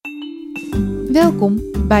Welkom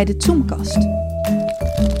bij de Tzumcast.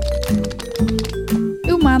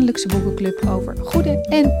 Uw maandelijkse boekenclub over goede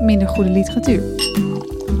en minder goede literatuur.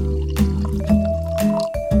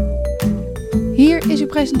 Hier is uw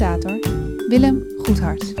presentator, Willem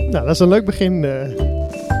Goedhart. Nou, dat is een leuk begin.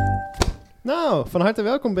 Nou, van harte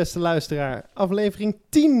welkom beste luisteraar. Aflevering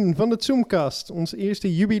 10 van de Tzumcast, ons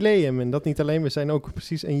eerste jubileum. En dat niet alleen, we zijn ook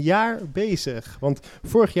precies een jaar bezig. Want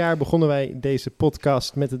vorig jaar begonnen wij deze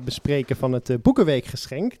podcast met het bespreken van het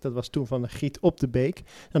Boekenweekgeschenk. Dat was toen van Giet op de Beek.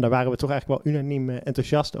 Nou, daar waren we toch eigenlijk wel unaniem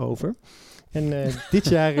enthousiast over. En dit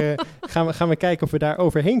jaar gaan we kijken of we daar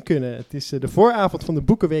overheen kunnen. Het is de vooravond van de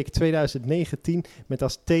Boekenweek 2019 met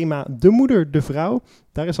als thema de moeder, de vrouw.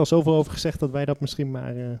 Daar is al zoveel over gezegd dat wij dat misschien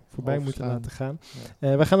maar voorbij moeten laten gaan.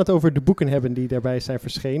 Ja. We gaan het over de boeken hebben die daarbij zijn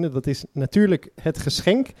verschenen. Dat is natuurlijk Het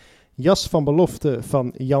Geschenk, Jas van Belofte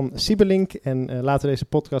van Jan Siebelink. En later deze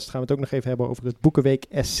podcast gaan we het ook nog even hebben over het Boekenweek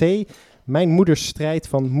essay Mijn moeders, strijd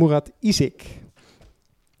van Murat Isik.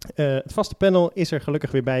 Het vaste panel is er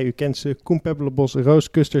gelukkig weer bij. U kent ze, Koen Pebbelebos,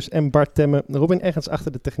 Roos Kusters en Bart Temme. Robin Eggens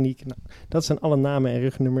achter de techniek. Nou, dat zijn alle namen en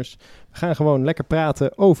rugnummers. We gaan gewoon lekker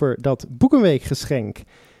praten over dat Boekenweekgeschenk.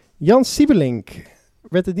 Jan Siebelink,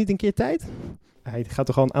 werd het niet een keer tijd? Hij gaat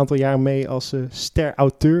toch al een aantal jaar mee als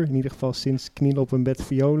ster-auteur. In ieder geval sinds Knielen op een bed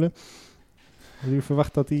violen. Had u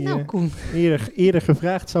verwacht dat hij eerder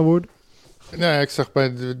gevraagd zou worden? Nou, ik zag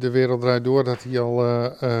bij de Wereld Draait Door dat hij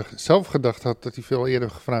al zelf gedacht had dat hij veel eerder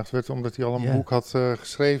gevraagd werd, omdat hij al een boek had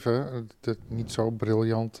geschreven. Het niet zo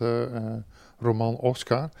briljante roman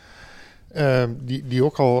Oscar. Die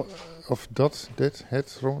ook al,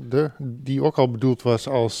 die ook al bedoeld was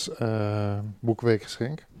als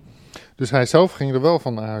Boekenweekgeschenk. Dus hij zelf ging er wel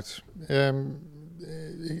van uit.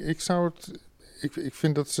 Ik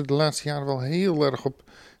vind dat ze de laatste jaren wel heel erg op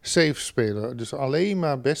safe spelen. Dus alleen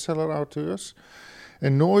maar bestseller-auteurs.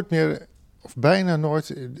 En nooit meer, of bijna nooit,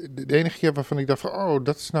 de enige keer waarvan ik dacht van, oh,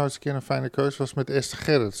 dat is nou eens een keer een fijne keuze, was met Esther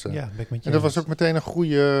Gerritsen. Ja, ben ik met je en dat was ook meteen een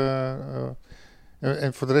goede,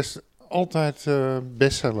 en voor de rest altijd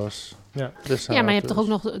bestsellers. Ja, maar je hebt toch ook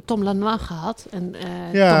nog Tom Lanois gehad en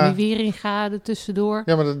Tommy Wieringa er tussendoor.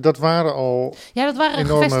 Ja, maar dat waren al. Ja, dat waren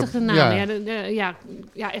enorme gevestigde namen.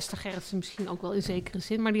 Ja. Esther Gerritsen misschien ook wel in zekere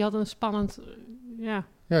zin, maar die had een spannend. Ja,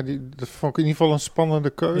 dat vond ik in ieder geval een spannende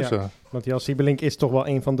keuze. Ja, want Jan Siebelink is toch wel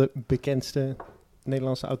een van de bekendste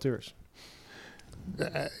Nederlandse auteurs.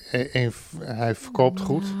 Hij verkoopt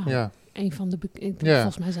goed, ja. Een van de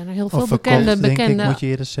volgens mij zijn er heel veel bekende. Denk ik, moet je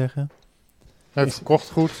eerder zeggen. Hij verkocht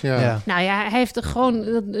goed, ja. Nou ja, hij heeft er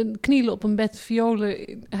gewoon Knielen op een bed violen.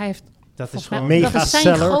 Hij heeft dat is gewoon mega dat is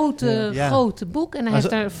zijn grote boek. En hij heeft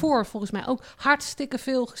daar daarvoor volgens mij ook hartstikke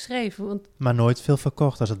veel geschreven. Want maar nooit veel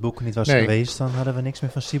verkocht. Als het boek niet was geweest, dan hadden we niks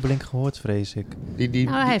meer van Siebelink gehoord, vrees ik.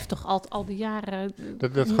 Hij heeft toch al die jaren.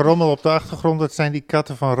 Dat gerommel op de achtergrond, dat zijn die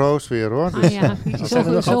katten van Roos weer, hoor. Dus, die zijn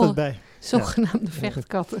er nog altijd bij. Zogenaamde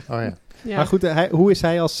vechtkatten. Oh ja. Ja. Maar goed, hoe is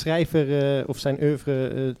hij als schrijver of zijn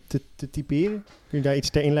oeuvre te typeren? Kun je daar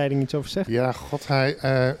ter inleiding over zeggen? Ja, god, hij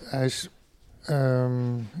is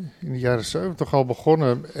in de jaren 70 al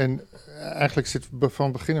begonnen. En eigenlijk zit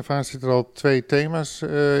van begin af aan er al 2 thema's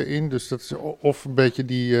in. Dus dat is of een beetje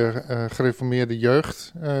die gereformeerde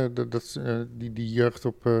jeugd. Die jeugd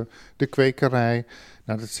op de kwekerij.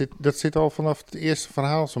 Nou, dat zit al vanaf het eerste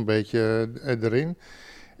verhaal zo'n beetje erin.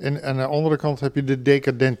 En aan de andere kant heb je de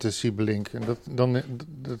decadente Siebelink. En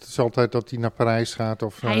dat is altijd dat hij naar Parijs gaat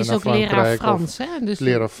of naar Frankrijk. Hij is ook leraar Frans, hè? Dus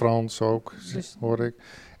leraar Frans ook, hoor ik.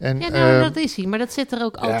 En, dat is hij. Maar dat zit er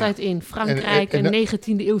ook altijd in. Frankrijk en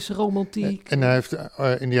 19e-eeuwse romantiek. En hij heeft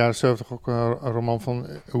in de jaren 70 ook een roman van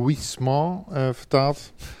Huysmans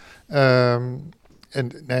vertaald.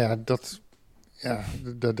 En nou ja,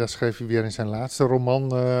 daar schreef hij weer in zijn laatste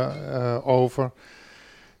roman over.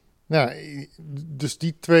 Nou, dus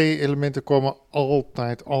die 2 elementen komen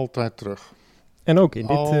altijd terug. En ook in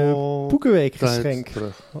dit Boekenweekgeschenk.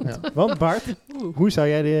 Ja. Want Bart, hoe zou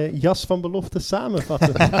jij de Jas van Belofte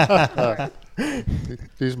samenvatten?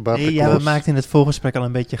 We maakten in het voorgesprek al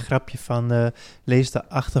een beetje een grapje van lees de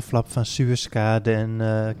achterflap van Tzumcast en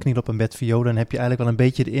Kniel op een bed violen. Dan heb je eigenlijk wel een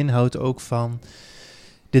beetje de inhoud ook van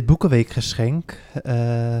dit Boekenweekgeschenk.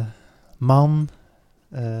 Man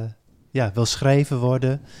wil schrijver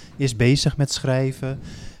worden, is bezig met schrijven.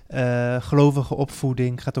 Gelovige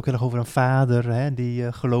opvoeding, gaat ook heel erg over een vader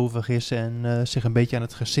die gelovig is en zich een beetje aan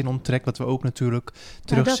het gezin onttrekt, wat we ook natuurlijk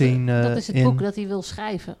terugzien. Dat is het boek dat hij wil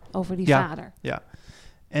schrijven over die vader. Ja,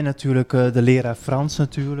 en natuurlijk de leraar Frans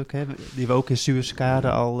natuurlijk, die we ook in Tzumcast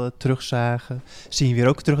al terugzagen. Zien we hier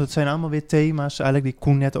ook terug, dat zijn allemaal weer thema's, eigenlijk die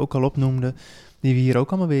Koen net ook al opnoemde, die we hier ook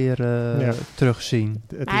allemaal weer terugzien.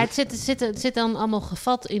 Maar het zit dan allemaal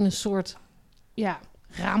gevat in een soort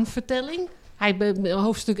raamvertelling.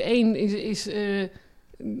 Hoofdstuk 1 is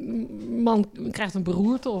man krijgt een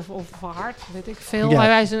beroerte of hart, weet ik veel. Ja.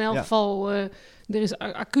 Hij is in elk geval... er is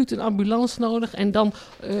acuut een ambulance nodig. En dan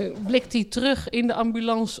blikt hij terug in de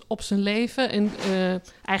ambulance op zijn leven. En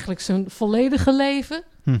eigenlijk zijn volledige leven,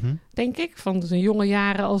 denk ik. Van zijn jonge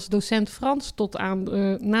jaren als docent Frans tot aan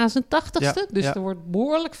na zijn 80ste. Dus er wordt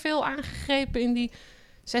behoorlijk veel aangegrepen in die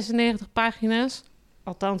 96 pagina's.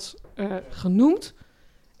 Althans, genoemd.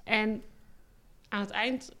 En aan het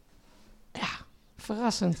eind...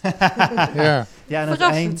 verrassend. Aan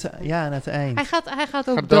het eind. Hij gaat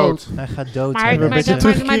ook dood. Hij gaat dood.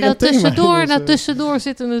 Maar tussendoor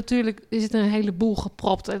zit er natuurlijk een heleboel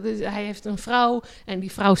gepropt. Hij heeft een vrouw en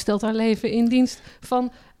die vrouw stelt haar leven in dienst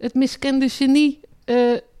van het miskende genie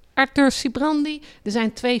Arthur Sibrandi. Er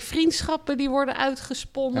zijn 2 vriendschappen die worden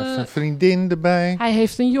uitgesponnen. Hij heeft een vriendin erbij. Hij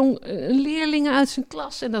heeft een leerling uit zijn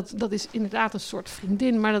klas en dat is inderdaad een soort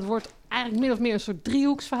vriendin, maar dat wordt eigenlijk min of meer een soort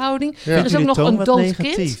driehoeksverhouding. Ja. Er is ook nog een dood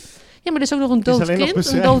kind. Ja, maar er is ook nog een dood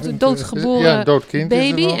kind, een doodgeboren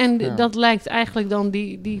baby. En dat lijkt eigenlijk dan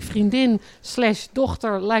die vriendin /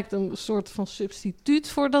 dochter lijkt een soort van substituut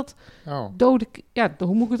voor dat dode kind. Ja,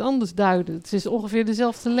 hoe moet ik het anders duiden? Het is ongeveer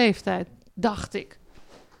dezelfde leeftijd, dacht ik.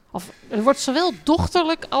 Of er wordt zowel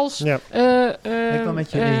dochterlijk als ik wel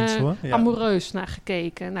met je eens, hoor. Ja. Amoureus naar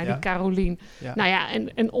gekeken, naar die Carolien. Ja. Nou ja,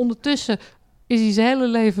 en ondertussen is hij zijn hele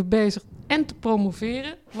leven bezig en te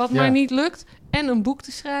promoveren, wat maar niet lukt, en een boek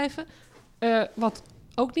te schrijven, wat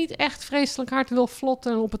ook niet echt vreselijk hard wil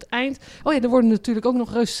vlotten. En op het eind... er worden natuurlijk ook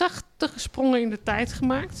nog reusachtige sprongen in de tijd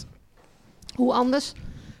gemaakt. Hoe anders?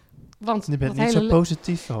 Want je bent niet zo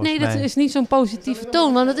positief, volgens mij. Nee, dat is niet zo'n positieve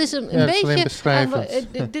toon. Want het is een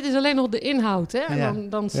beetje... dit is alleen nog de inhoud, hè? En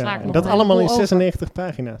dan sla ik nog dat allemaal in 96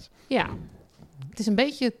 pagina's. Ja. Het is een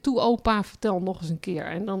beetje toe opa, vertel nog eens een keer.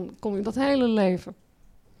 En dan kom je dat hele leven.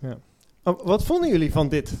 Ja. Wat vonden jullie van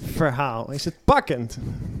dit verhaal? Is het pakkend?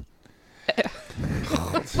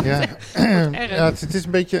 Het is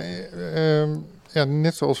een beetje...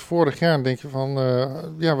 net zoals vorig jaar denk je van...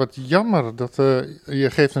 wat jammer dat je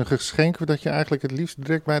geeft een geschenk... dat je eigenlijk het liefst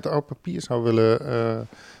direct bij het oude papier zou willen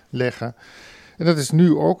leggen. En dat is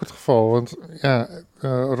nu ook het geval. Want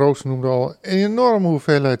Roos noemde al een enorme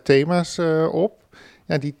hoeveelheid thema's op.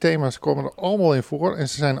 Ja, die thema's komen er allemaal in voor... en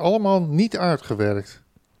ze zijn allemaal niet uitgewerkt.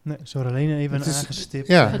 Nee, zo alleen even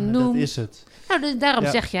aangestipt. Genoemd. Dat is het. Nou, dus daarom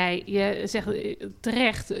zeg jij, je zegt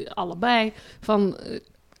terecht allebei, van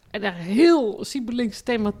een heel Siebelings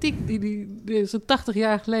thematiek die zijn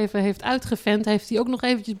 80-jarig leven heeft uitgevent, heeft hij ook nog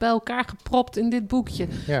eventjes bij elkaar gepropt in dit boekje.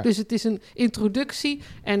 Ja. Dus het is een introductie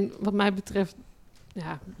en wat mij betreft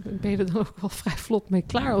ben je er dan ook wel vrij vlot mee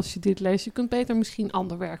klaar als je dit leest. Je kunt beter misschien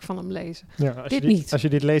ander werk van hem lezen. Ja, als je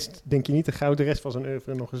dit leest, denk je niet te gauw de rest van zijn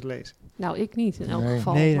oeuvre nog eens lezen. Nou, ik niet in elk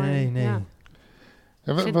geval. Nee. Ja.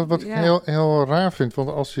 Ja, wat ik heel raar vind, want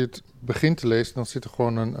als je het begint te lezen, dan zit er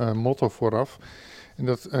gewoon een motto vooraf. En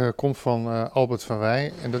dat komt van Albert van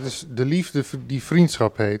Wij. En dat is de liefde die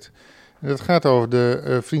vriendschap heet. En dat gaat over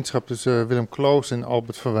de vriendschap tussen Willem Kloos en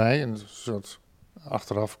Albert van Wij. En dat is een soort,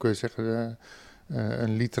 achteraf kun je zeggen...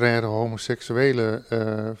 een literaire homoseksuele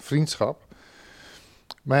vriendschap.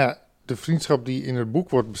 Maar ja, de vriendschap die in het boek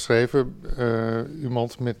wordt beschreven...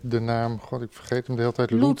 iemand met de naam, ik vergeet hem de hele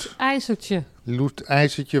tijd... Loet IJzertje. Loet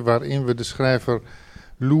IJzertje, waarin we de schrijver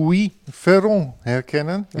Louis Ferron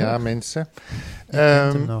herkennen. Ja, mensen. Wie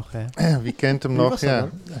kent hem nog, hè? Wie kent hem nog, ja.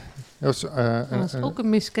 Dat is ook een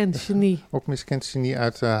miskend genie. Ook miskend genie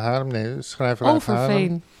uit Haarlem. Nee, de schrijver uit Haarlem.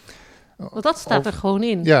 Overveen. Want dat staat er gewoon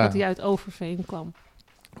in, dat hij uit Overveen kwam.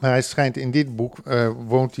 Maar hij schijnt in dit boek,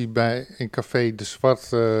 woont hij bij een café De Zwart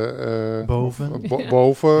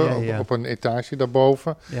boven, op een etage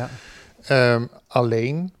daarboven. Ja.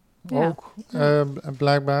 Alleen ook,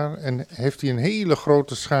 blijkbaar. En heeft hij een hele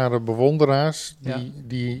grote schare bewonderaars,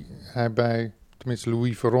 die hij bij, tenminste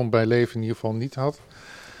Louis Ferron bij leven in ieder geval niet had.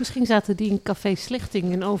 Misschien zaten die in Café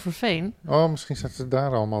Slichting in Overveen. Oh, misschien zaten ze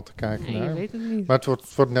daar allemaal te kijken naar. Je weet het niet. Maar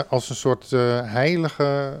het wordt als een soort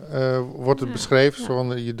heilige wordt het beschreven. Zo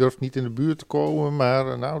van, je durft niet in de buurt te komen,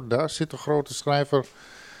 maar daar zit een grote schrijver.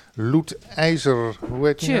 Loet IJzer, hoe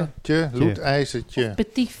heet je? Loet IJzertje.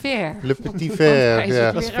 Petit Ver. Le Petit Ver,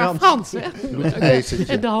 ja. Dat is Frans, hè? Loet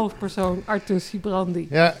IJzertje. En de hoofdpersoon, Arthur Sibrandi.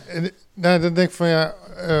 Ja, dan denk ik van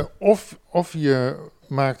of je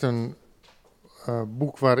maakt een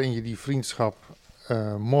boek waarin je die vriendschap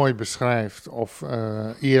mooi beschrijft of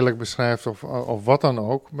eerlijk beschrijft of wat dan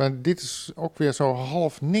ook. Maar dit is ook weer zo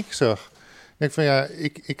half niksig. Ik denk van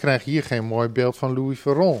ik krijg hier geen mooi beeld van Louis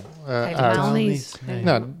Ferron helemaal uit. Niet. Nee.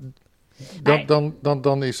 Nou,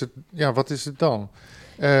 dan is het, wat is het dan?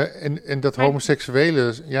 En dat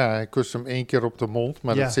homoseksuele, hij kust hem 1 keer op de mond,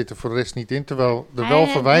 maar dat zit er voor de rest niet in, terwijl er wel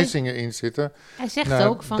verwijzingen in zitten. Hij zegt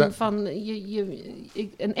ook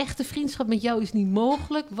een echte vriendschap met jou is niet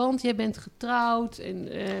mogelijk, want jij bent getrouwd. En,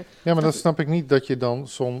 maar dan snap ik niet dat je dan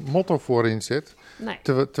zo'n motto voorin zet. Nee.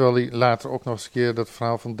 Terwijl hij later ook nog eens een keer dat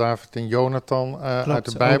verhaal van David en Jonathan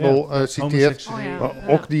uit de Bijbel citeert.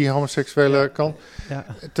 Ook die homoseksuele kant. Ja.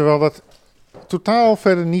 Terwijl dat totaal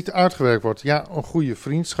verder niet uitgewerkt wordt. Ja, een goede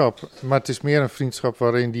vriendschap. Maar het is meer een vriendschap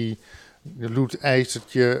waarin die Loet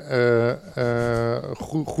IJzertje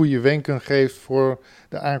goede wenken geeft voor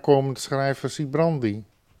de aankomende schrijver Sibrandi.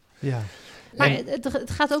 Ja. Maar het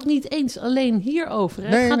gaat ook niet eens alleen hierover.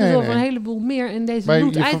 Hè? Het gaat dus over een heleboel meer. En deze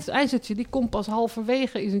Loet IJzertje, die komt pas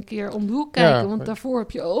halverwege eens een keer om de hoek kijken. Ja, want daarvoor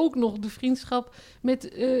heb je ook nog de vriendschap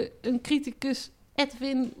met een criticus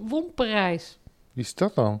Edwin Womperijs. Wie is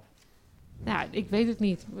dat dan? Nou, ik weet het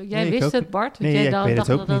niet. Jij wist het, Bart. Jij dacht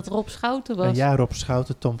dat het Rob Schouten was. Ja, Rob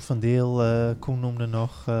Schouten, Tom van Deel, Koen noemde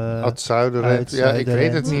nog... Ad Zuiderend. Ja, ik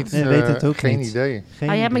weet het niet. Nee, weet het ook geen niet. idee.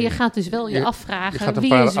 Maar je gaat dus wel je afvragen, je gaat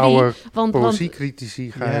wie een is paar wie. oude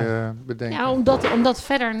poëziecritici bedenken. Ja, omdat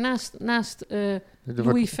verder naast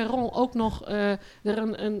Louis Ferron ook nog er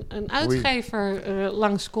een uitgever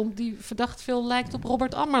langskomt die verdacht veel lijkt op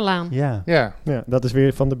Robert Ammerlaan. Ja, dat is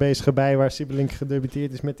weer van de bezige bij waar Siebelink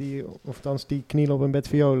gedebuteerd is met die, of althans die Kniel op een bed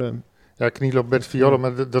violen. Ja, Kniel op bed violen,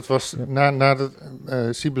 maar dat was nadat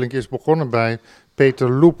Siebelink is begonnen bij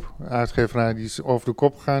Peter Loep, uitgeverij, die is over de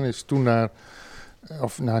kop gegaan, is toen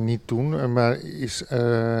niet toen, maar is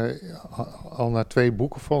al na 2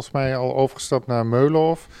 boeken volgens mij al overgestapt naar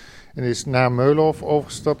Meulenhof. En is na Meulenhof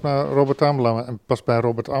overgestapt naar Robert Ammerlaan. En pas bij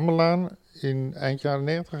Robert Ammerlaan in eind jaren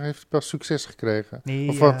 90 heeft hij pas succes gekregen. Nee,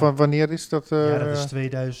 of wanneer is dat? Dat is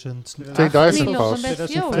 2000. 2000 pas.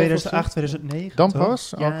 2008, 2009. Dan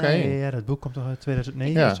pas? Oké. Ja, dat boek komt toch uit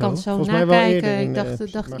 2009. Ja. Ik kan zo nakijken.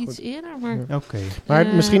 Ik dacht iets eerder. Maar, maar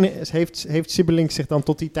misschien heeft Siebelink zich dan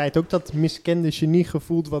tot die tijd ook dat miskende genie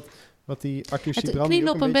gevoeld wat die Arthur Sibrandi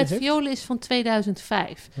Kniel op een bed violen is van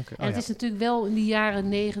 2005. En het is natuurlijk wel in de jaren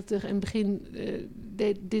 90 en begin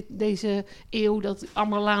deze eeuw dat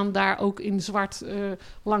Ammerlaan daar ook in zwart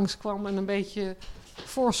langskwam en een beetje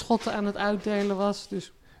voorschotten aan het uitdelen was.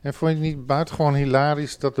 Dus. En vond je het niet buitengewoon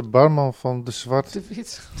hilarisch dat de barman van de Zwart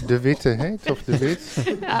de Witte heet? Of de Wit?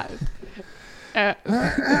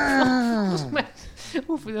 Volgens mij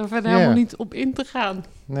hoeven we er verder helemaal niet op in te gaan.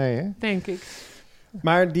 Nee, hè? Denk ik.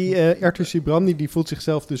 Maar die Arthur Sibrandi, die voelt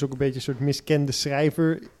zichzelf dus ook een beetje een soort miskende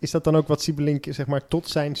schrijver. Is dat dan ook wat Siebelink, zeg maar, tot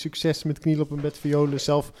zijn succes met Kniel op een bed violen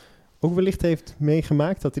zelf ook wellicht heeft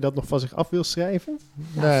meegemaakt? Dat hij dat nog van zich af wil schrijven?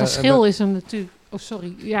 Verschil is er natuurlijk... Oh,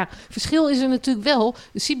 sorry. Ja, verschil is er natuurlijk wel.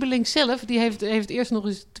 Siebelink zelf, die heeft eerst nog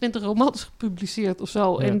eens 20 romans gepubliceerd of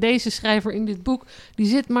zo. Ja. En deze schrijver in dit boek, die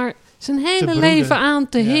zit maar zijn hele leven aan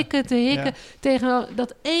te hikken tegen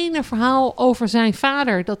dat ene verhaal over zijn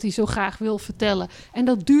vader dat hij zo graag wil vertellen. En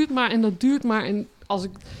dat duurt maar en dat duurt maar. En als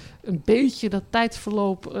ik een beetje dat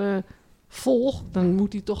tijdsverloop volg, dan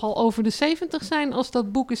moet hij toch al over de 70 zijn als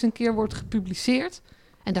dat boek eens een keer wordt gepubliceerd.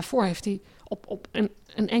 En daarvoor heeft hij op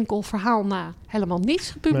een enkel verhaal na helemaal niets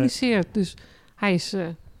gepubliceerd. Nee. Dus hij is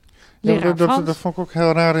leraar Frans. Dat vond ik ook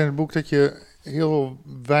heel raar in het boek, dat je heel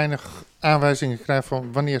weinig aanwijzingen krijgt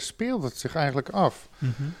van wanneer speelt het zich eigenlijk af.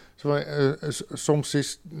 Mm-hmm. Soms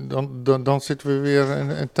is, dan zitten we weer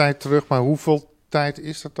een tijd terug, maar hoeveel tijd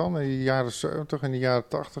is dat dan? In de jaren 70, in de jaren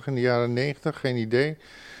 80, in de jaren 90, geen idee.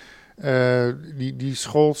 Die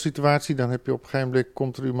schoolsituatie, dan heb je op een gegeven moment,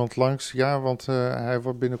 komt er iemand langs, want hij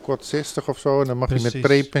wordt binnenkort 60 of zo en dan mag hij met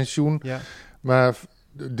prepensioen. Ja. Maar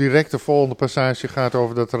direct de volgende passage gaat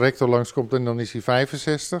over dat de rector langskomt en dan is hij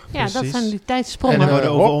 65. Ja, precies. Dat zijn die tijdsprongen. En er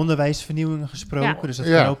worden over onderwijsvernieuwingen gesproken, dus dat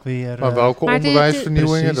kan ook weer... Maar welke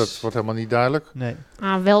onderwijsvernieuwingen, dat wordt helemaal niet duidelijk. Nee.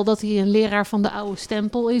 Wel dat hij een leraar van de oude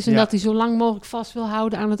stempel is en dat hij zo lang mogelijk vast wil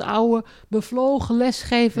houden aan het oude, bevlogen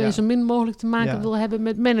lesgeven en zo min mogelijk te maken wil hebben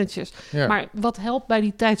met managers. Ja. Maar wat helpt bij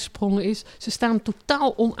die tijdsprongen is, ze staan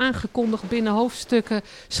totaal onaangekondigd binnen hoofdstukken,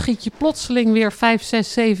 schiet je plotseling weer 5,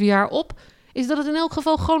 6, 7 jaar op. Is dat het in elk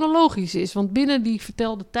geval chronologisch is. Want binnen die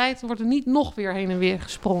vertelde tijd wordt er niet nog weer heen en weer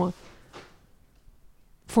gesprongen.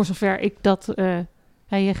 Voor zover ik dat...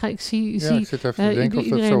 ik zit even te denken of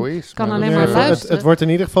dat zo is. Kan alleen maar luisteren. Het wordt in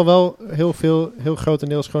ieder geval wel heel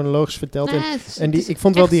grotendeels chronologisch verteld. Ik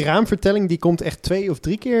vond wel die raamvertelling, die komt echt 2 of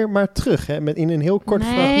 3 keer maar terug. Hè, in een heel kort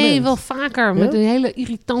fragment. Nee, wel vaker. Ja? Met een hele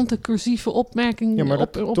irritante cursieve opmerking. Ja, maar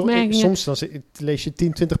opmerkingen. Soms dan lees je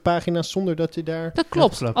 10, 20 pagina's zonder dat je daar... Dat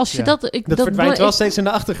klopt. Als je dat verdwijnt wel steeds in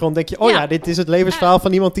de achtergrond. Denk je, dit is het levensverhaal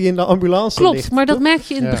van iemand die in de ambulance ligt. Klopt, maar dat merk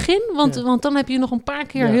je in het begin. Want dan heb je nog een paar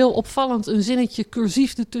keer heel opvallend een zinnetje cursief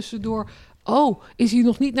cursief ertussendoor. Oh, is hij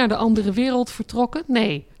nog niet naar de andere wereld vertrokken?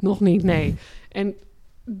 Nee, nog niet, nee. En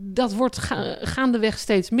dat wordt gaandeweg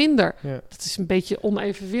steeds minder. Ja. Dat is een beetje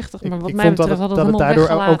onevenwichtig, maar wat mij betreft hadden we helemaal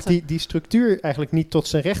weggelaten. Dat het daardoor ook die structuur eigenlijk niet tot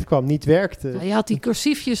zijn recht kwam, niet werkte. Nou, je had die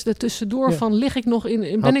cursiefjes ertussendoor van, lig ik nog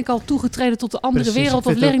ben ik al toegetreden tot de andere wereld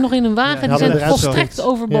of lig ik nog in een wagen? Die zijn volstrekt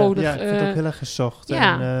overbodig. Ja, ik vind het ook heel erg gezocht.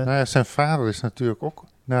 Ja. En, zijn vader is natuurlijk ook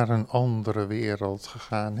naar een andere wereld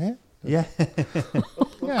gegaan, hè? Ja.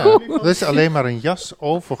 Er is alleen maar een jas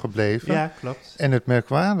overgebleven. Ja, klopt. En het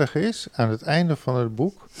merkwaardige is, aan het einde van het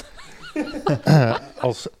boek,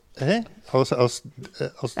 als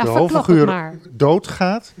de hoofdfiguur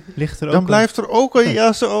doodgaat, dan blijft er ook een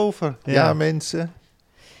jas over. Ja, mensen.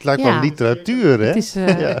 Het lijkt wel literatuur, hè? Het is,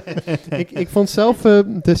 ik vond zelf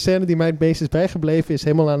de scène die mij het meest is bijgebleven is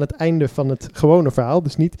helemaal aan het einde van het gewone verhaal.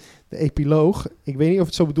 Dus niet de epiloog. Ik weet niet of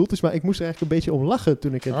het zo bedoeld is, maar ik moest er eigenlijk een beetje om lachen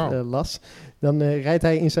toen ik het las. Dan rijdt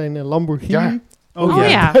hij in zijn Lamborghini.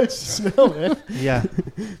 Ja. Duitse snelweg. Ja.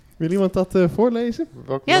 Wil iemand dat voorlezen?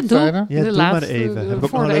 Ja, doe. Ja, doe maar even. Heb ik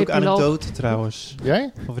ook nog een leuke anekdote trouwens.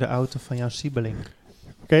 Jij? Over de auto van jouw siebeling.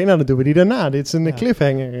 Oké, nou dan doen we die daarna. Dit is een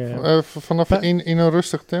cliffhanger. Vanaf in een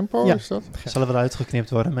rustig tempo is dat? Zal er wel uitgeknipt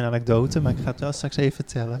worden, mijn anekdote, maar ik ga het wel straks even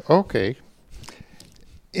vertellen. Oké.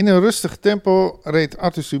 In een rustig tempo reed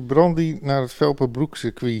Arthur Subrandi naar het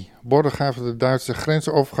Velperbroekcircuit. Borden gaven de Duitse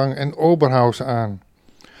grensovergang en Oberhausen aan.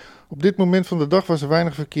 Op dit moment van de dag was er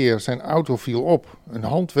weinig verkeer. Zijn auto viel op. Een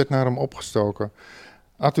hand werd naar hem opgestoken.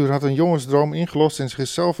 Arthur had een jongensdroom ingelost en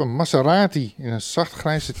zichzelf een Maserati in een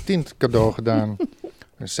zachtgrijze tint cadeau gedaan.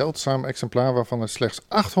 Een zeldzaam exemplaar waarvan er slechts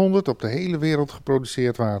 800 op de hele wereld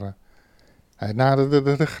geproduceerd waren. Hij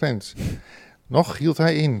naderde de grens. Nog hield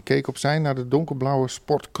hij in, keek opzij naar de donkerblauwe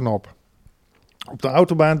sportknop. Op de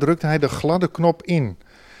autobaan drukte hij de gladde knop in.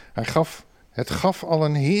 Het gaf al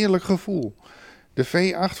een heerlijk gevoel. De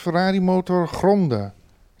V8 Ferrari motor gromde.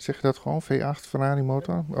 Zeg je dat gewoon, V8 Ferrari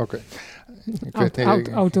motor? Oké.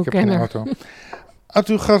 Autokenner.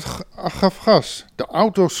 Arthur gaf gas. De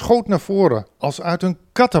auto schoot naar voren, als uit een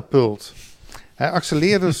katapult. Hij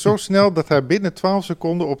accelereerde zo snel dat hij binnen 12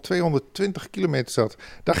 seconden op 220 kilometer zat.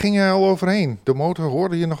 Daar ging hij al overheen. De motor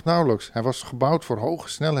hoorde je nog nauwelijks. Hij was gebouwd voor hoge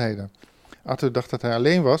snelheden. Arthur dacht dat hij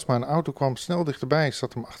alleen was, maar een auto kwam snel dichterbij,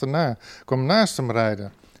 zat hem achterna, kwam naast hem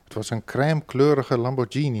rijden. Het was een crème-kleurige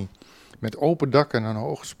Lamborghini, met open dak en een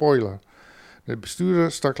hoge spoiler. De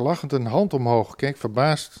bestuurder stak lachend een hand omhoog, keek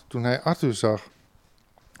verbaasd toen hij Arthur zag.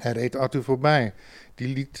 Hij reed Arthur voorbij.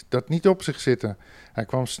 Die liet dat niet op zich zitten. Hij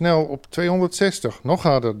kwam snel op 260, nog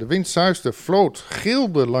harder. De wind suisde, floot,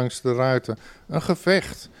 gilde langs de ruiten. Een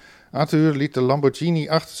gevecht. Arthur liet de Lamborghini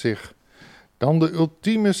achter zich. Dan de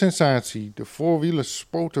ultieme sensatie. De voorwielen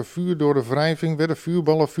spoten vuur door de wrijving, werden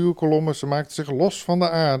vuurballen, vuurkolommen. Ze maakten zich los van de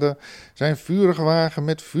aarde. Zijn vurige wagen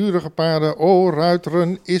met vurige paarden, o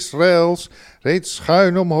ruiteren Israëls, reed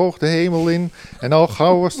schuin omhoog de hemel in. En al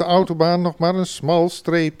gauw was de autobaan nog maar een smal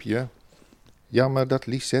streepje. Jammer dat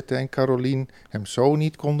Lisette en Caroline hem zo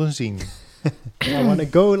niet konden zien. I wanna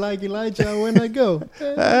go like Elijah when I go.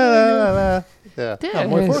 Ja. Nou,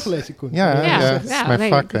 mooi voorgelezen, Koen. Ja, dat is mijn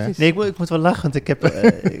vak, hè. Nee, ik moet wel lachen, want ik heb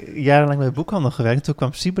jarenlang bij de boekhandel gewerkt. Toen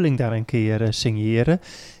kwam Siebeling daar een keer signeren.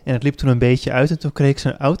 En het liep toen een beetje uit en toen kreeg ik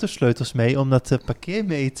zijn autosleutels mee, omdat de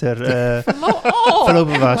parkeermeter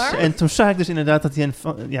verlopen was. En toen zag ik dus inderdaad dat hij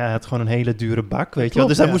had gewoon een hele dure bak, weet je wel.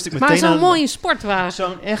 Dus daar moest ik meteen maar zo'n mooie sportwagen.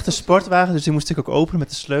 Zo'n echte sportwagen, dus die moest ik ook openen met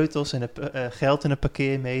de sleutels en het geld in de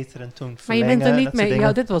parkeermeter en toen maar je bent er niet mee,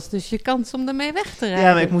 ja, dit was dus je kans om ermee weg te rijden.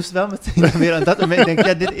 Ja, maar ik moest wel meteen weer aan dat moment denken,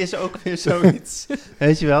 ja, dit is ook weer zoiets.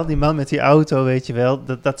 Weet je wel, die man met die auto, weet je wel,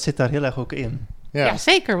 dat zit daar heel erg ook in. Ja,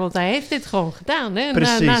 zeker, want hij heeft dit gewoon gedaan. Hè?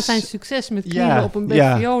 Na zijn succes met knielen op een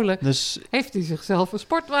bed violen, dus heeft hij zichzelf een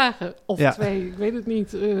sportwagen of 2, ik weet het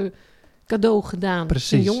niet, cadeau gedaan.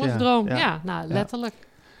 Precies, een jongensdroom. Ja, letterlijk.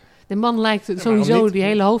 De man lijkt sowieso, die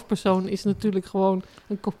hele hoofdpersoon is natuurlijk gewoon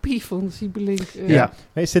een kopie van Siebeling.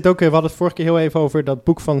 Is dit ook, we hadden het vorige keer heel even over dat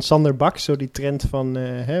boek van Sander Bak, zo die trend van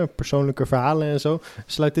persoonlijke verhalen en zo.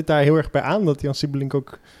 Sluit dit daar heel erg bij aan, dat Jan Siebeling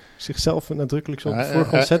ook zichzelf nadrukkelijk zo op de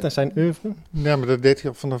voorgrond zet en zijn oeuvre? Ja, maar dat deed hij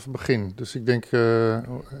al vanaf het begin. Dus ik denk,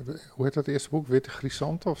 hoe heet dat eerste boek? Witte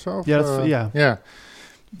Grisanten of zo? Ja,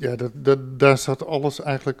 daar zat alles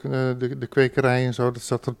eigenlijk, de kwekerij en zo, dat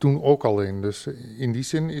zat er toen ook al in. Dus in die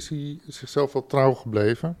zin is hij zichzelf wel trouw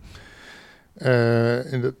gebleven.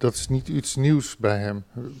 En dat is niet iets nieuws bij hem.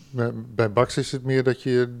 Bij Bax is het meer dat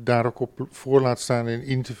je daar ook op voor laat staan in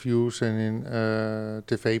interviews en in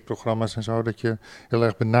tv-programma's en zo. Dat je heel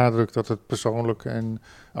erg benadrukt dat het persoonlijk en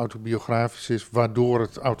autobiografisch is, waardoor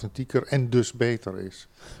het authentieker en dus beter is.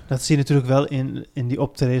 Dat zie je natuurlijk wel in die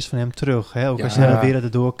optredens van hem terug. Hè? Ook als je naar de wereld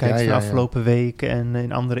erdoor kijkt van de afgelopen weken en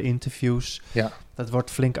in andere interviews. Ja. Dat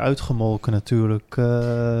wordt flink uitgemolken natuurlijk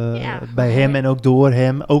bij hem en ook door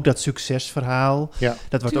hem. Ook dat succesverhaal,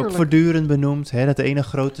 dat wordt ook voortdurend benoemd. Hè? Dat ene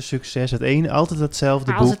grote succes, altijd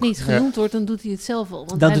hetzelfde boek. Als het niet genoemd wordt, dan doet hij het zelf al.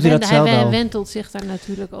 Want dan hij wentelt zich daar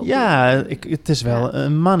natuurlijk ook het is wel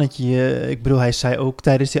een mannetje. Ik bedoel, hij zei ook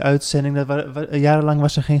tijdens die uitzending dat jarenlang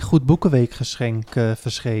was er geen goed boekenweekgeschenk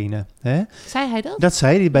verschenen. Hè? Zei hij dat? Dat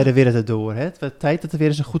zei hij bij de wereld erdoor. Het was tijd dat er weer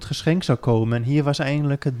eens een goed geschenk zou komen. En hier was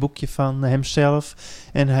eindelijk het boekje van hemzelf.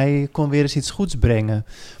 En hij kon weer eens iets goeds brengen.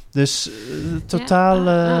 Dus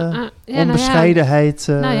totale onbescheidenheid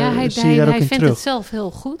zie je daar ook in terug. Hij vindt het zelf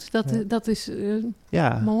heel goed. Dat is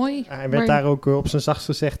mooi. Hij werd daar ook op zijn zachtst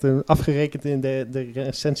gezegd afgerekend in de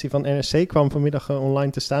recensie van NRC. Kwam vanmiddag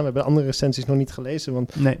online te staan. We hebben andere recensies nog niet gelezen.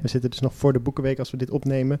 Want we zitten dus nog voor de boekenweek als we dit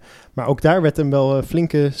opnemen. Maar ook daar werd hem wel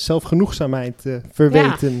flinke zelfgenoegzaamheid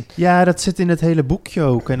verweten. Ja, dat zit in het hele boekje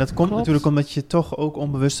ook. En dat komt natuurlijk omdat je toch ook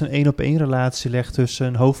onbewust een 1-op-1 relatie legt tussen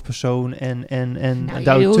een hoofdpersoon en de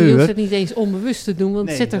auteur. Je hoeft het niet eens onbewust te doen, want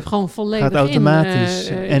het zit er gewoon volledig in. Gaat automatisch.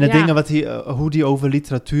 En de dingen hoe die over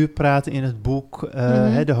literatuur praten in het boek,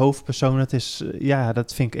 de hoofdpersoon,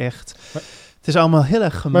 dat vind ik echt... Het is allemaal heel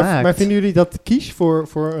erg gemaakt. Maar vinden jullie dat kies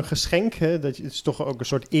voor een geschenk? Hè? Het is toch ook een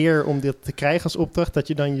soort eer om dit te krijgen als opdracht, dat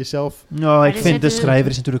je dan jezelf... Nou, ik vind de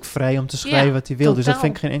schrijver is natuurlijk vrij om te schrijven wat hij wil. Totaal. Dus dat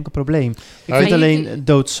vind ik geen enkel probleem. Ik vind alleen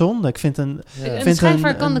doodzonde. Ik vind een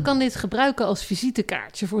schrijver kan dit gebruiken als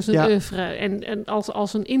visitekaartje voor zijn oeuvre. En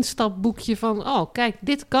als een instapboekje van, kijk,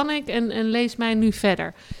 dit kan ik en lees mij nu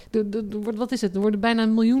verder. Wat is het? Er worden bijna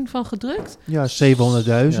 1 miljoen van gedrukt. Ja, 700.000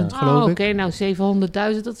 geloof ik. Oké, nou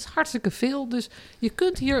 700.000, dat is hartstikke veel. Dus je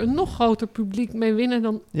kunt hier een nog groter publiek mee winnen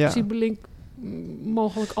dan Siebelink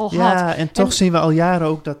mogelijk al had. Ja, en toch zien we al jaren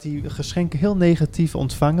ook dat die geschenken heel negatief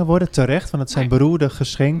ontvangen worden. Terecht, want het zijn beroerde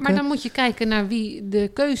geschenken. Maar dan moet je kijken naar wie de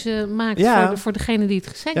keuze maakt voor degene die het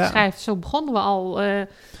geschenk schrijft. Zo begonnen we al...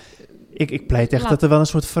 Ik pleit echt dat er wel een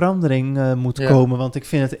soort verandering moet komen. Want ik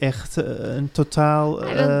vind het echt een totaal...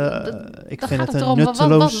 ik vind het een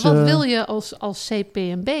nutteloos... Wat wil je als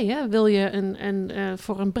CPNB? Hè? Wil je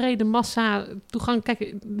voor een brede massa toegang...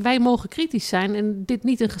 Kijk, wij mogen kritisch zijn en dit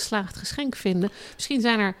niet een geslaagd geschenk vinden. Misschien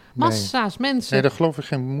zijn er massa's mensen... Nee, daar geloof ik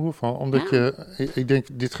geen moer van. Omdat ik denk,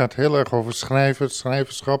 dit gaat heel erg over schrijven,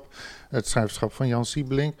 het schrijverschap van Jan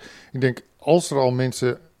Siebelink. Ik denk, als er al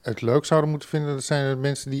mensen... het leuk zouden moeten vinden, dat zijn het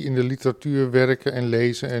mensen die in de literatuur werken en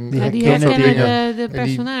lezen. En die herkennen de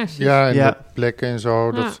personages. En de plekken en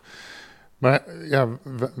zo. Ja. Maar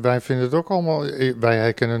wij vinden het ook allemaal... Wij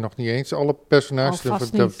herkennen nog niet eens alle personages.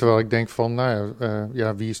 Terwijl ik denk van,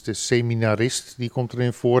 wie is de seminarist? Die komt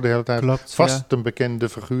erin voor de hele tijd. Klopt, vast een bekende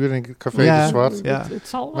figuur in Café de Zwart. Ja. Het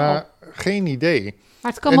zal wel. Maar geen idee.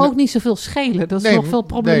 Maar het kan me ook niet zoveel schelen. Dat is nog veel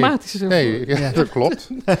problematischer. Nee, dat klopt.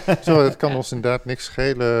 Het kan ons inderdaad niks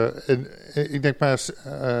schelen. En ik denk maar,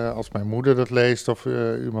 als mijn moeder dat leest of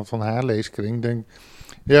iemand van haar leeskring, denk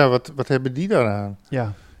wat hebben die daaraan?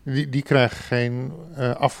 Ja. Die krijgen geen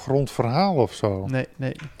afgrondverhaal of zo.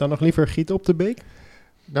 Nee. Dan nog liever Giet op de Beek?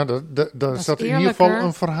 Nou, daar zat in ieder geval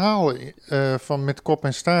een verhaal van met kop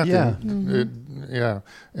en staart in.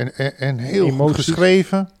 En heel goed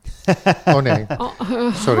geschreven. Oh nee,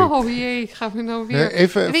 sorry. Oh jee, gaan we nou weer...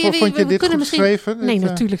 Vond je dit goed geschreven? Nee,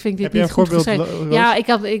 natuurlijk vind ik dit niet goed geschreven. Ja,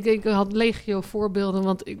 ik had legio voorbeelden,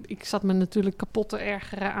 want ik zat me natuurlijk kapot te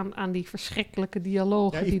ergeren aan die verschrikkelijke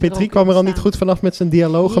dialogen. Ja, Petrie kwam er al niet goed vanaf met zijn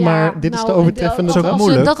dialogen, maar dit is de overtreffende. Zo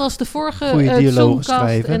moeilijk. Dat was de vorige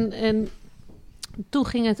Tzumcast en toen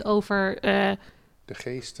ging het over... de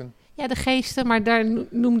geesten. Ja, de geesten, maar daar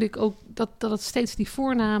noemde ik ook dat het steeds die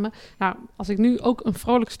voornamen... Nou, als ik nu ook een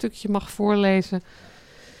vrolijk stukje mag voorlezen...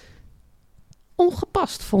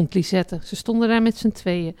 Ongepast, vond Lisette. Ze stonden daar met z'n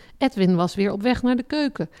tweeën. Edwin was weer op weg naar de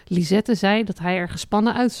keuken. Lisette zei dat hij er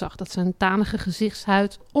gespannen uitzag, dat zijn tanige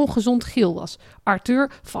gezichtshuid ongezond geel was.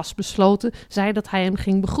 Arthur, vastbesloten, zei dat hij hem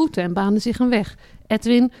ging begroeten en baande zich een weg.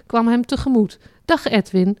 Edwin kwam hem tegemoet. Dag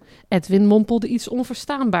Edwin. Edwin mompelde iets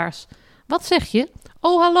onverstaanbaars. Wat zeg je?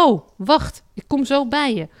 Oh, hallo, wacht, ik kom zo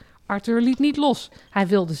bij je. Arthur liet niet los. Hij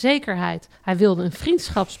wilde zekerheid. Hij wilde een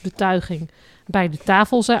vriendschapsbetuiging. Bij de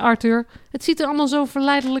tafel zei Arthur, het ziet er allemaal zo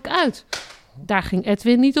verleidelijk uit. Daar ging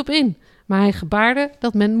Edwin niet op in. Maar hij gebaarde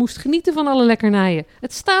dat men moest genieten van alle lekkernijen.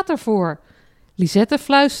 Het staat ervoor. Lisette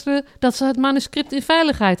fluisterde dat ze het manuscript in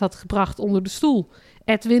veiligheid had gebracht onder de stoel.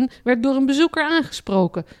 Edwin werd door een bezoeker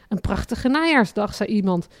aangesproken. Een prachtige najaarsdag, zei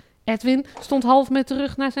iemand. Edwin stond half met de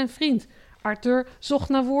rug naar zijn vriend. Arthur zocht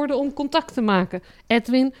naar woorden om contact te maken.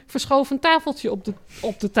 Edwin verschoof een tafeltje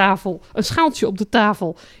op de tafel. Een schaaltje op de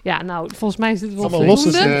tafel. Ja, nou, volgens mij is dit wel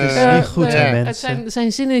voldoende. Het is niet goed, mensen. Het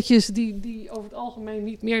zijn zinnetjes die over het algemeen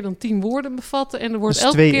niet meer dan 10 woorden bevatten. En er wordt dus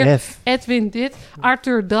elke 2F. keer Edwin dit,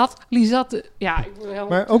 Arthur dat, Lisette... Ja, ik word helemaal...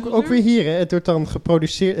 Maar ook weer hier, hè, het wordt dan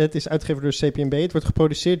geproduceerd... Het is uitgegeven door CPNB, het wordt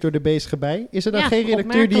geproduceerd door de bezige bij. Is er dan geen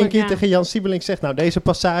redacteur die een keer tegen Jan Siebelink zegt... Nou, deze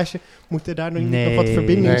passage, moeten daar nog wat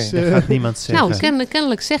verbindings... Nee, dat gaat niemand zeggen. Nou,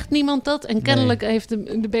 kennelijk zegt niemand dat. En kennelijk heeft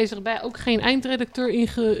de bezige bij ook geen eindredacteur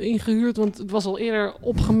ingehuurd. Want het was al eerder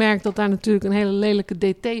opgemerkt dat daar natuurlijk een hele lelijke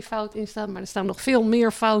DT-fout in staat. Maar er staan nog veel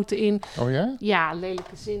meer fouten in. Oh ja? Ja,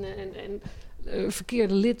 lelijke zinnen en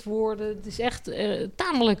verkeerde lidwoorden. Het is echt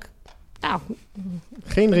tamelijk... Nou,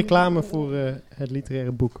 Geen reclame voor het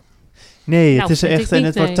literaire boek. Nee, Nou, het is echt... En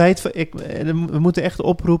het wordt nee. tijd voor... we moeten echt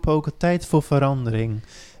oproepen, ook tijd voor verandering.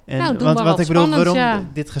 En, nou, doe want maar wat wat ik bedoel, spannends, waarom ja.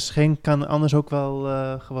 dit geschenk kan anders ook wel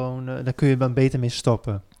gewoon... daar kun je dan beter mee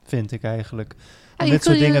stoppen, vind ik eigenlijk. Om dit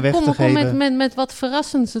soort dingen weg te geven. Met wat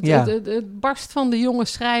verrassends. Het barst van de jonge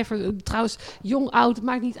schrijver. Trouwens, jong, oud, het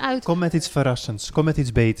maakt niet uit. Kom met iets verrassends. Kom met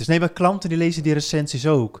iets beters. Nee, maar klanten die lezen die recensies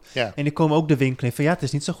ook. Ja. En die komen ook de winkel in van... Ja, het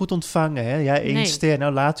is niet zo goed ontvangen. Hè? Ja, 1 ster.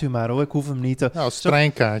 Nou, laat u maar hoor. Ik hoef hem niet. Nou, als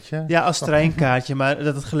treinkaartje. Ja, als treinkaartje. Maar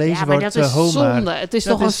dat het gelezen maar wordt... dat is zonde. Het is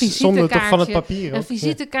Dat toch een is zonde visitekaartje. toch van het papier. Een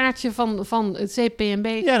visitekaartje van het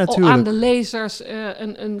CPNB Ja, natuurlijk. aan de lezers.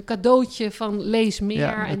 Een cadeautje van lees meer.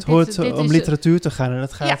 Ja, en het hoort om literatuur te gaan en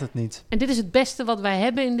dat gaat het niet. En dit is het beste wat wij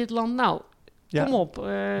hebben in dit land. Nou, kom op.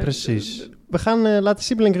 Precies. We gaan laten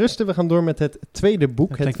Siebelink rusten. We gaan door met het tweede boek.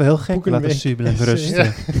 Dat klinkt wel heel gek, laten Siebelink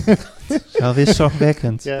rusten. Ja. Alweer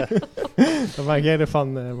zorgwekkend. Ja, wat maak jij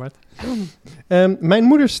ervan, Mart? Mijn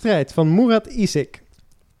moeders strijd van Murat Isik.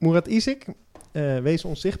 Murat Isik, Wees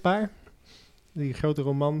onzichtbaar. Die grote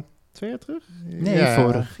roman 2 jaar terug? Nee, Ja,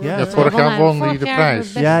 vorig jaar. vorig jaar won hij de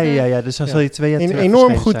prijs. Ja, dus dan zal je 2 jaar terug Een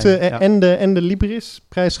enorm goed, zijn. en de Libris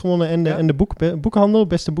prijs gewonnen en de boekhandel.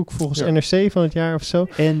 Beste boek volgens NRC van het jaar of zo.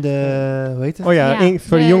 En de, hoe heet het? Oh ja,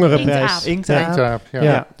 voor de jongerenprijs. Inkthaap.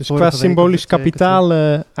 Ja, dus qua symbolisch kapitaal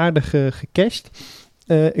aardig gecashed.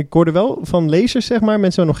 Ik hoorde wel van lezers, zeg maar,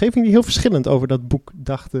 mensen in mijn omgeving die heel verschillend over dat boek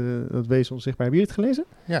dachten, dat Wees onzichtbaar. Hebben jullie het gelezen?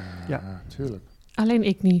 Ja, natuurlijk. Alleen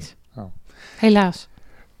ik niet. Oh. Helaas.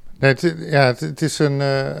 Nee, het is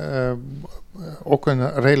ook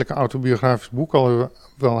een redelijk autobiografisch boek,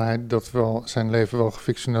 alhoewel hij dat wel zijn leven wel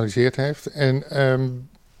gefictionaliseerd heeft. En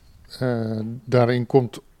daarin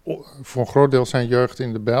komt voor een groot deel zijn jeugd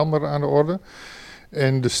in de Bijlmer aan de orde.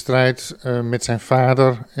 En de strijd met zijn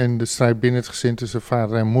vader en de strijd binnen het gezin tussen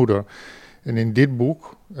vader en moeder. En in dit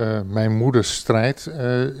boek, Mijn moeders strijd,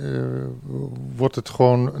 wordt het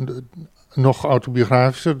gewoon nog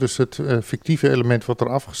autobiografischer. Dus het fictieve element wordt er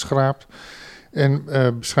afgeschraapt. En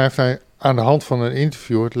beschrijft hij aan de hand van een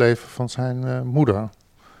interview het leven van zijn moeder.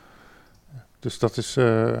 Dus dat is...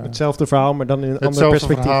 hetzelfde verhaal, maar dan in een ander hetzelfde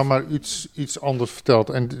perspectief. verhaal, maar iets anders verteld.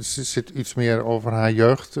 En er zit iets meer over haar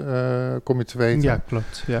jeugd, kom je te weten. Ja,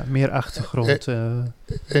 klopt. Ja, meer achtergrond.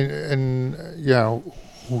 En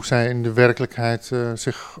hoe zij in de werkelijkheid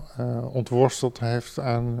zich ontworsteld heeft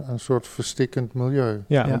aan een soort verstikkend milieu.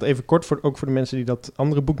 Ja, want even kort, ook voor de mensen die dat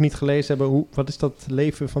andere boek niet gelezen hebben. Wat is dat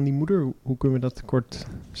leven van die moeder? Hoe kunnen we dat kort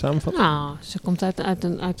samenvatten? Nou, ze komt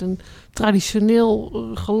uit een traditioneel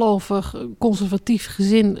gelovig, conservatief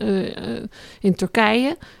gezin in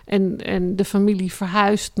Turkije. En de familie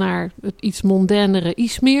verhuist naar het iets mondainere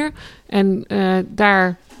Izmir. En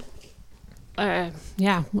daar...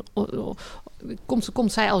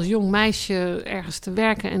 Komt zij als jong meisje ergens te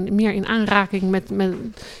werken en meer in aanraking met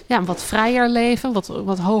een wat vrijer leven,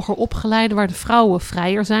 wat hoger opgeleide, waar de vrouwen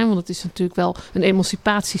vrijer zijn. Want het is natuurlijk wel een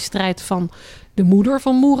emancipatiestrijd van de moeder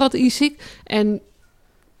van Murat Isik. En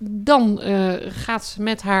dan gaat ze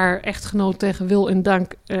met haar echtgenoot tegen wil en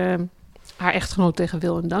dank...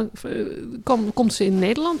 komt ze in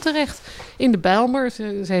Nederland terecht. In de Bijlmer.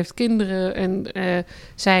 Ze heeft kinderen en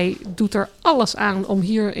zij doet er alles aan om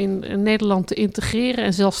hier in Nederland te integreren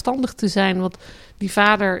en zelfstandig te zijn. Want die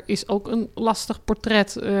vader is ook een lastig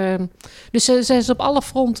portret. Dus ze is op alle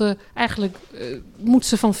fronten eigenlijk... moet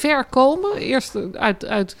ze van ver komen. Eerst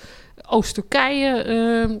uit Oost-Turkije...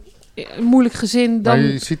 een moeilijk gezin. Dan...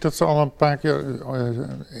 Maar je ziet dat ze al een paar keer...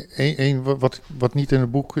 wat niet in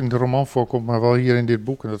het boek, in de roman voorkomt, maar wel hier in dit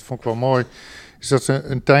boek, en dat vond ik wel mooi, is dat ze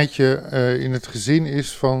een tijdje in het gezin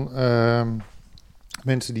is van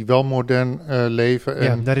mensen die wel modern leven. Ja,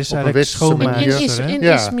 En daar is op een eigenlijk westerse manier. In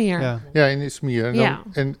Ja. Izmir. Ja. Ja, in Izmir.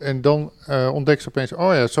 En dan ontdekt ze opeens,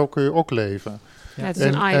 oh ja, zo kun je ook leven. Ja, het is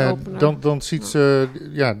een eye-opener. Dan ziet ze,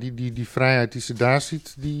 die vrijheid die ze daar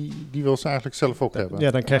ziet, die wil ze eigenlijk zelf ook hebben.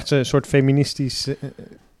 Ja, dan krijgt ze een soort feministisch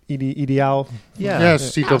ideaal. Ja,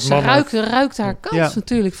 ze ziet dat ze mannen... ruikt haar kans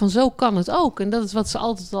natuurlijk, van zo kan het ook. En dat is wat ze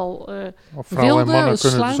altijd al Of vrouwen en mannen wilde,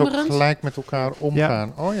 kunnen dus ook sluimerend. gelijk met elkaar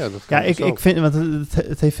omgaan. Oh ja, dat kan Ja, dus ook. ik vind, want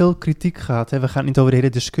het heeft veel kritiek gehad. Hè. We gaan het niet over de hele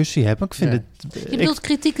discussie hebben. Ik vind Je bedoelt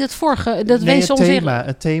kritiek het vorige, dat wees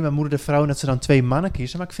het thema moeder de vrouw, dat ze dan 2 mannen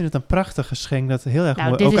kiezen. Maar ik vind het een prachtig geschenk dat heel erg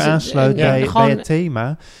mooi dit ook is aansluit bij het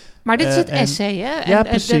thema. Maar dit is het essay, hè? Ja,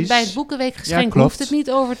 precies. Bij het Boekenweekgeschenk klopt. hoeft het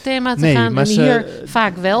niet over het thema te gaan. Maar En hier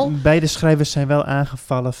vaak wel. Beide schrijvers zijn wel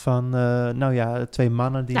aangevallen van, 2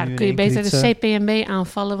 mannen die nu Dan kun je beter de CPMB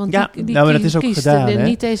aanvallen, want die maar dat is ook kiest gedaan,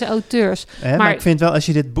 niet deze auteurs. Maar ik vind wel, als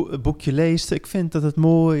je dit boekje leest, ik vind dat het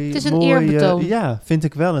mooi... Het is een eerbetoon. Ja, vind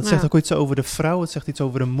ik wel. Het zegt ook iets over de vrouw, het zegt iets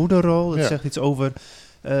over de moederrol, het zegt iets over...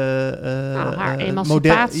 haar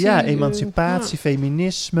emancipatie. Emancipatie,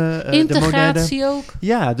 feminisme. Integratie de moderne, ook.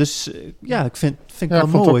 Ja, dus ik vind wel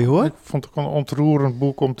mooi hoor. Ik vond het ook een ontroerend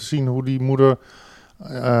boek om te zien hoe die moeder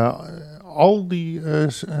al die,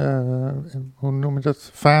 hoe noem je dat,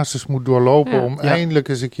 fases moet doorlopen om eindelijk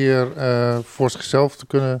eens een keer voor zichzelf te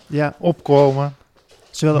kunnen opkomen.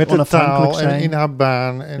 Zowel met de taal zijn. En in haar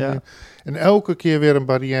baan. En elke keer weer een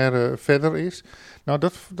barrière verder is. Nou,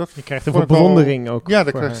 dat je krijgt er veel bewondering ook. Ja,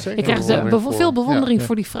 dat krijgt zeker. Je krijgt veel bewondering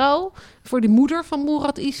voor die vrouw, voor die moeder van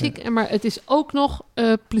Murat Isik. Maar het is ook nog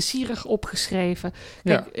plezierig opgeschreven.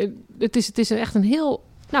 Kijk, het is echt een heel...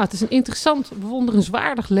 Nou, het is een interessant,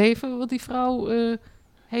 bewonderenswaardig leven wat die vrouw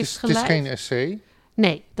heeft geleid. Het is geen essay.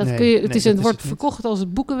 Nee, het wordt verkocht als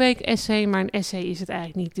een boekenweek-essay, maar een essay is het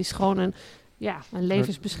eigenlijk niet. Het is gewoon een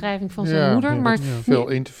levensbeschrijving van zijn moeder. Maar veel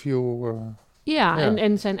interview...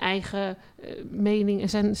 En zijn eigen mening en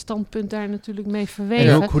zijn standpunt daar natuurlijk mee verweven.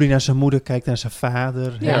 En ook hoe hij naar zijn moeder kijkt, naar zijn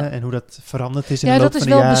vader. Hè, en hoe dat veranderd is in de loop van de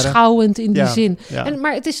jaren. Ja, dat is wel beschouwend in die zin. Ja.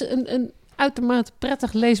 Maar het is een uitermate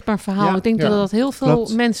prettig leesbaar verhaal. Ja, ik denk dat heel veel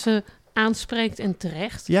mensen aanspreekt en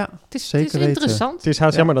terecht. Ja, het is zeker interessant. Het is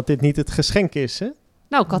haast jammer dat dit niet het geschenk is, hè?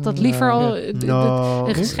 Nou, ik had dat liever al...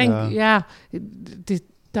 een geschenk,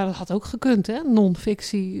 dat had ook gekund, hè?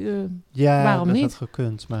 Non-fictie. Waarom dat niet? had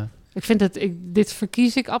gekund, maar... Ik vind dit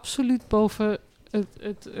verkies ik absoluut boven het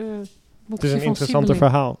boekje van Het is een interessante Siebeling.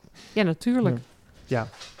 Verhaal. Ja, natuurlijk. Ja.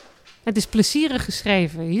 Het is plezierig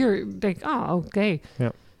geschreven. Hier denk ik, oké.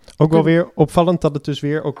 Ja. Ook wel weer opvallend dat het dus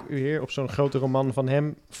weer op zo'n grote roman van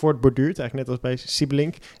hem voortborduurt. Eigenlijk net als bij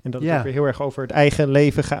Siebeling. En dat het ook weer heel erg over het eigen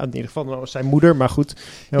leven gaat. In ieder geval zijn moeder, maar goed.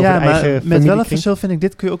 Over de eigen met wel een verschil vind ik,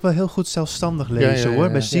 dit kun je ook wel heel goed zelfstandig lezen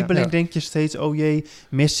hoor. Bij Siebeling denk je steeds, oh jee,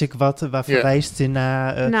 mis ik wat? Waar verwijst hij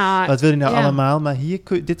naar? Wat wil hij nou allemaal? Maar hier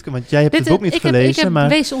kun je, want jij hebt het boek niet gelezen. Ik heb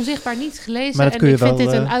Wees Onzichtbaar niet gelezen. Maar dat kun je vind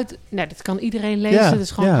wel, dit dit kan iedereen lezen. Het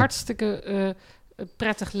is gewoon hartstikke...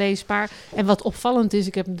 prettig leesbaar. En wat opvallend is,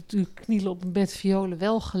 ik heb natuurlijk Knielen op een bed violen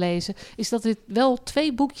wel gelezen, is dat dit wel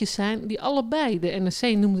 2 boekjes zijn die allebei, de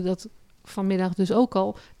NRC noemde dat vanmiddag dus ook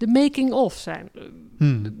al, de making-of zijn.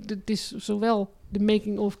 Het is zowel de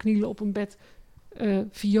making-of Knielen op een bed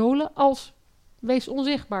violen als Wees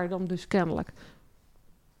Onzichtbaar dan dus kennelijk.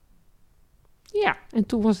 Ja, en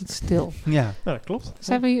toen was het stil. Ja, dat klopt.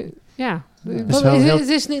 Zijn we hier... Ja.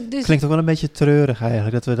 Klinkt ook wel een beetje treurig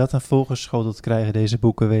eigenlijk, dat we dat dan voorgeschoteld krijgen deze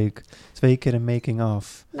boekenweek. 2 keer een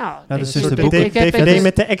making-of. Dat is dus de DVD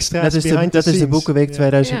met de extra's. Dat is de boekenweek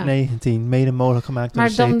 2019, mede mogelijk gemaakt door de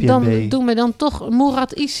CPMB. Maar dan doen we dan toch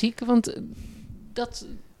Murat Isik, want dat...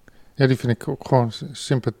 Ja, die vind ik ook gewoon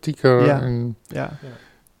sympathieker.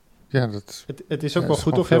 Het is ook wel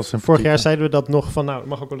goed, toch? Vorig jaar zeiden we dat nog van, het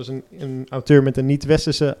mag ook wel eens een auteur met een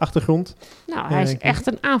niet-westerse achtergrond. Nou, hij is echt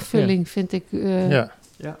een aanvulling, vind ik.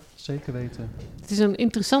 Ja, zeker weten. Het is een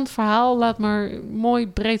interessant verhaal, laat maar mooi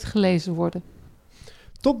breed gelezen worden.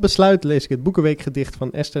 Tot besluit lees ik het boekenweekgedicht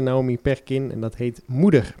van Esther Naomi Perkin en dat heet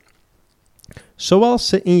Moeder. Zoals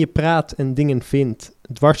ze in je praat en dingen vindt,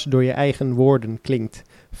 dwars door je eigen woorden klinkt.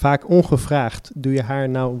 Vaak ongevraagd, doe je haar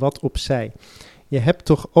nou wat opzij. Je hebt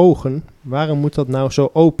toch ogen, waarom moet dat nou zo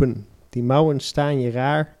open? Die mouwen staan je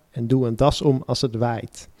raar en doe een das om als het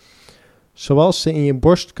waait. Zoals ze in je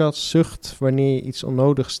borstkas zucht wanneer je iets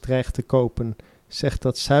onnodigs dreigt te kopen. Zegt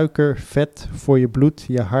dat suiker, vet voor je bloed,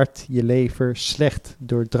 je hart, je lever slecht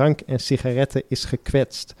door drank en sigaretten is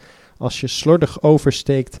gekwetst. Als je slordig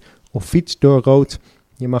oversteekt of fiets door rood,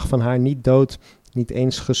 je mag van haar niet dood, niet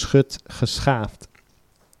eens geschud, geschaafd.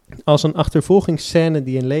 Als een achtervolgingsscène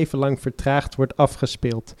die een leven lang vertraagd wordt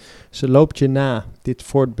afgespeeld. Ze loopt je na, dit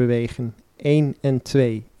voortbewegen. 1 en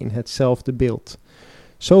 2 in hetzelfde beeld.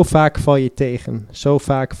 Zo vaak val je tegen, zo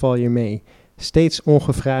vaak val je mee. Steeds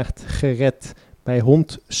ongevraagd gered, bij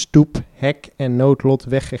hond, stoep, hek en noodlot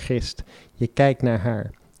weggegist. Je kijkt naar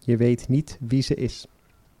haar, je weet niet wie ze is.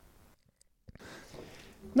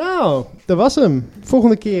 Nou, dat was hem.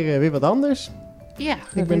 Volgende keer weer wat anders. Ja,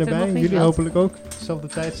 Ik ben erbij, jullie hopelijk ook. Zelfde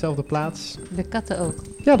tijd, zelfde plaats. De katten ook.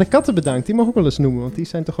 Ja, de katten bedankt. Die mag ik ook wel eens noemen, want die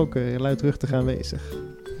zijn toch ook luidruchtig aanwezig.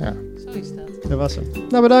 Ja. Zo is dat. Dat was hem.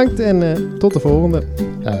 Nou, bedankt en tot de volgende.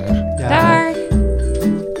 Ja.